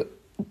do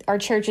our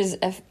churches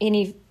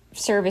any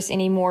service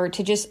anymore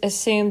to just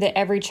assume that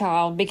every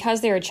child,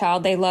 because they're a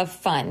child, they love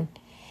fun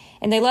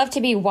and they love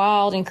to be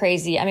wild and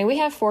crazy. I mean, we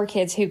have 4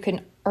 kids who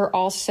are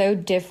all so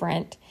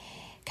different,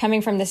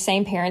 coming from the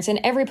same parents, and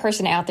every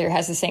person out there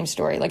has the same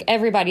story. Like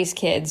everybody's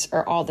kids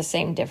are all the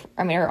same,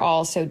 are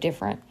all so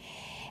different.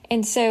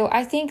 And so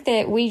I think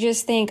that we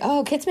just think,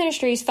 oh, kids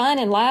ministry is fun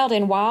and loud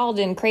and wild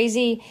and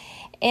crazy.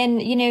 And,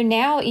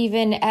 now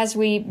even as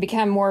we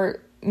become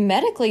more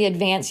medically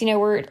advanced,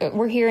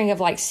 we're hearing of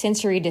like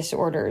sensory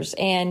disorders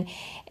and,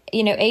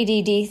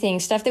 ADD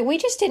things, stuff that we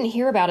just didn't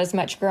hear about as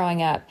much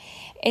growing up.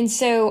 And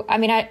so,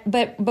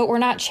 but we're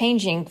not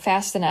changing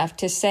fast enough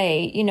to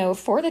say,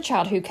 for the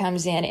child who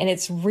comes in and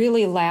it's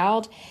really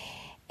loud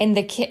and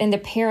the kid and the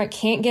parent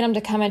can't get them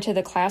to come into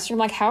the classroom,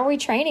 like how are we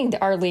training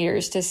our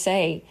leaders to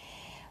say,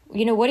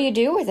 what do you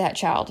do with that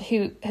child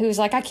who's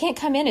like, I can't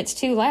come in, it's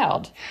too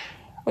loud?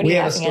 We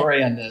have a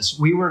story on this.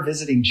 We were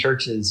visiting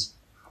churches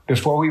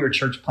before we were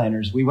church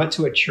planners. We went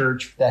to a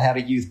church that had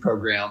a youth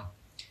program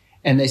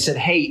and they said,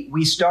 hey,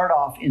 we start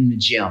off in the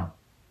gym.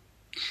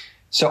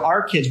 So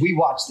our kids, we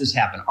watched this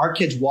happen. Our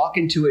kids walk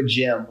into a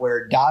gym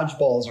where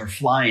dodgeballs are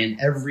flying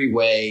every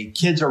way.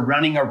 Kids are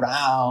running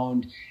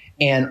around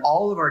and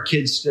all of our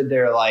kids stood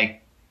there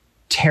like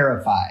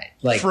terrified,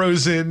 like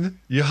frozen.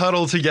 You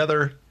huddle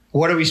together.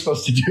 What are we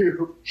supposed to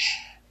do?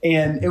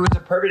 And it was a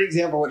perfect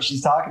example of what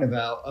she's talking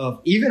about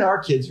of even our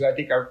kids, who I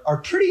think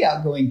are pretty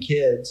outgoing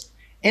kids,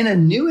 in a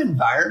new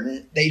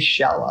environment, they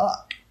shell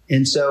up.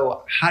 And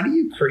so how do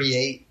you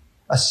create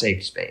a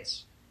safe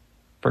space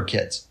for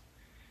kids?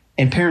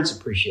 And parents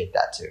appreciate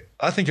that too.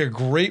 I think a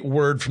great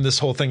word from this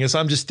whole thing is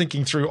I'm just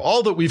thinking through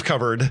all that we've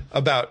covered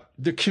about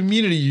the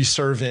community you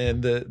serve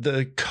in,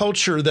 the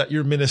culture that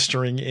you're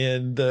ministering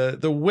in,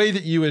 the way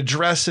that you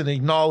address and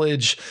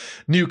acknowledge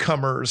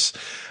newcomers.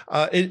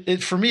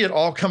 For me, it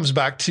all comes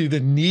back to the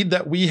need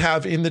that we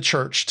have in the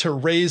church to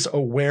raise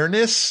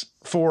awareness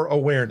for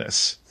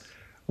awareness.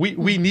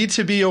 We need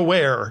to be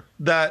aware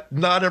that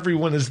not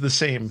everyone is the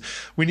same.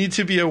 We need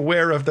to be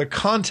aware of the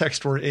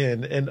context we're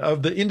in and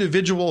of the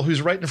individual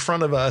who's right in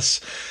front of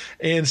us.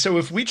 And so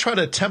if we try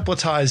to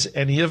templatize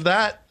any of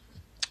that,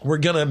 we're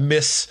going to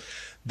miss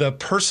the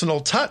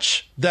personal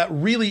touch that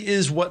really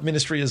is what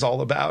ministry is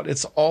all about.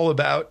 It's all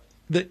about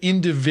the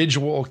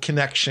individual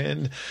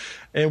connection.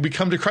 And we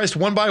come to Christ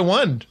one by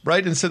one,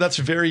 right? And so that's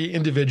very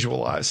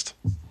individualized.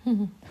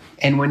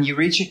 And when you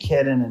reach a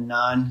kid in a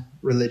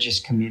non-religious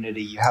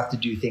community, you have to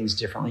do things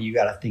differently. You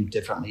got to think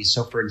differently.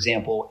 So, for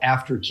example,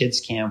 after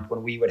kids camp,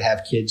 when we would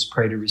have kids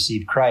pray to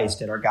receive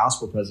Christ at our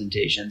gospel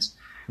presentations,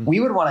 we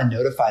would want to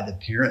notify the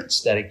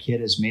parents that a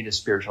kid has made a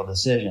spiritual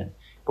decision.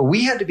 But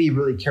we had to be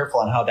really careful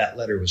on how that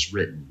letter was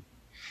written.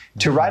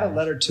 To write a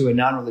letter to a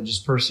non-religious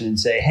person and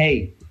say,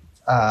 hey,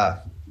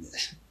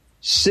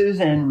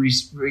 Susan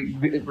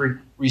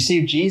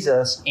received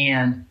Jesus,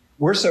 and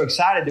we're so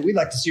excited that we'd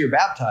like to see her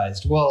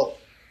baptized. Well,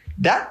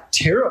 that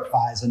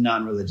terrifies a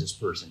non-religious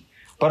person.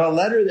 But a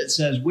letter that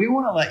says, we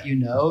want to let you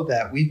know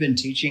that we've been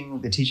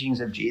teaching the teachings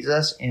of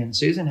Jesus, and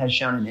Susan has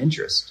shown an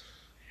interest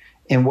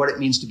in what it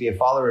means to be a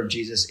follower of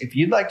Jesus. If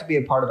you'd like to be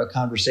a part of a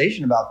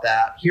conversation about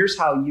that, here's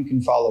how you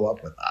can follow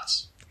up with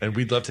us. And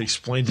we'd love to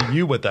explain to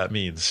you what that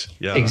means.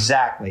 Yeah,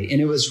 exactly.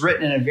 And it was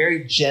written in a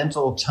very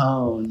gentle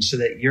tone so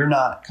that you're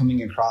not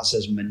coming across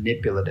as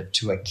manipulative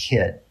to a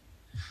kid.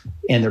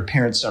 And their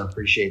parents don't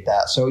appreciate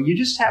that. So you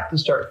just have to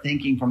start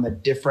thinking from a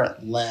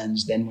different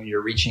lens than when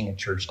you're reaching a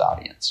church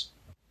audience.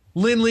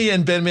 Lindley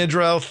and Ben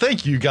Mandrell,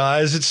 thank you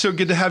guys. It's so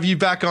good to have you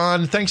back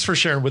on. Thanks for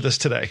sharing with us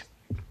today.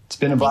 It's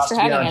been a blast to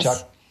be on,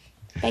 Chuck.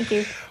 Thank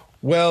you.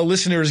 Well,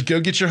 listeners, go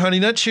get your Honey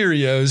Nut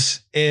Cheerios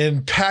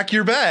and pack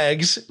your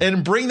bags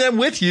and bring them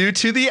with you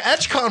to the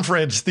Etch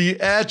Conference. The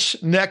Etch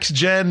Next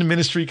Gen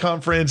Ministry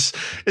Conference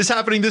is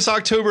happening this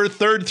October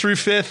 3rd through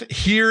 5th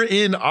here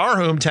in our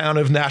hometown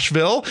of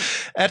Nashville.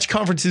 Etch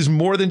Conference is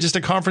more than just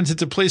a conference.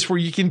 It's a place where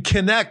you can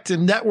connect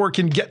and network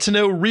and get to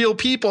know real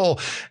people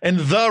and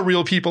the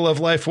real people of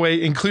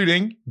Lifeway,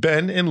 including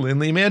Ben and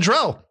Lindley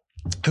Mandrell,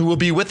 who will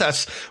be with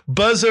us.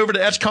 Buzz over to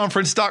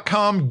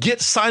etchconference.com.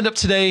 Get signed up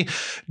today.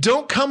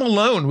 Don't come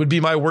alone would be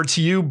my word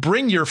to you.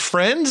 Bring your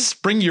friends,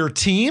 bring your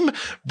team,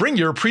 bring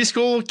your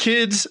preschool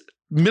kids,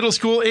 middle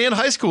school and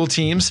high school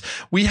teams.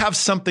 We have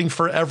something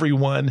for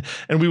everyone,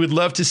 and we would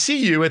love to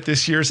see you at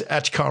this year's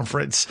Etch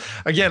Conference.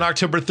 Again,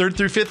 October 3rd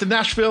through 5th in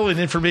Nashville, and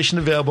information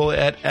available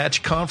at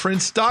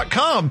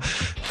etchconference.com.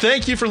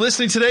 Thank you for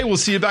listening today. We'll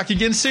see you back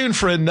again soon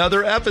for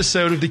another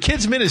episode of the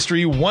Kids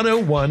Ministry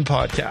 101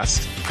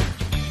 podcast.